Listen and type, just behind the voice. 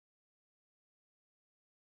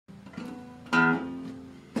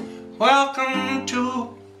Welcome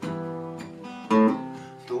to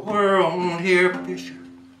the world here, Fisher.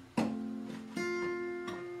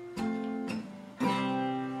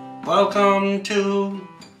 Welcome to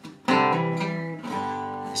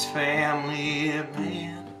this family of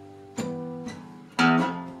man.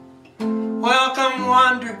 Welcome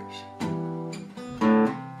wonders,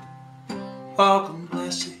 welcome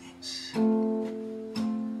blessings.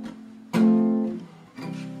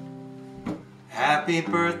 Happy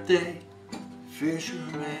birthday,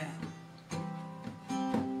 Fisherman.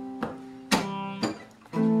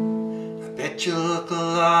 I bet you look a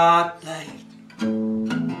lot like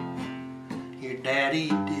your daddy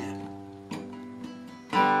did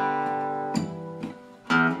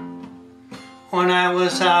when I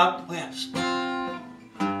was out west,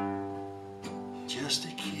 just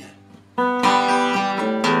a kid.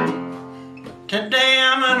 Today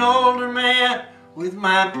I'm an older man with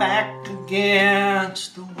my back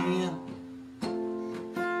against the wind.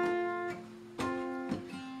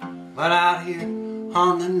 But out here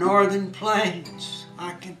on the northern plains,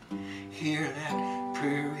 I can hear that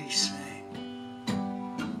prairie sing.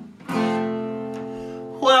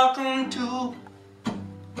 Welcome to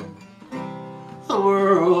the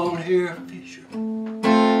world here, Fisher.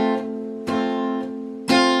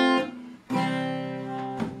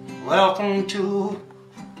 Welcome to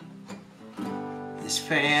this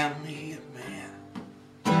family of man.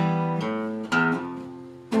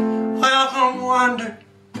 Welcome wonder,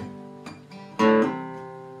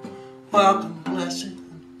 welcome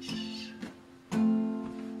blessings.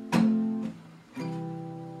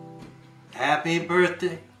 Happy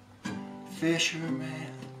birthday,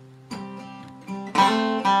 Fisherman.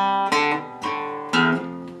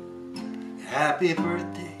 Happy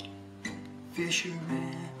birthday,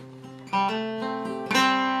 Fisherman.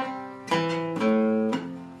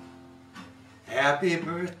 Happy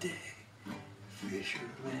birthday,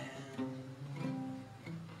 Fisherman.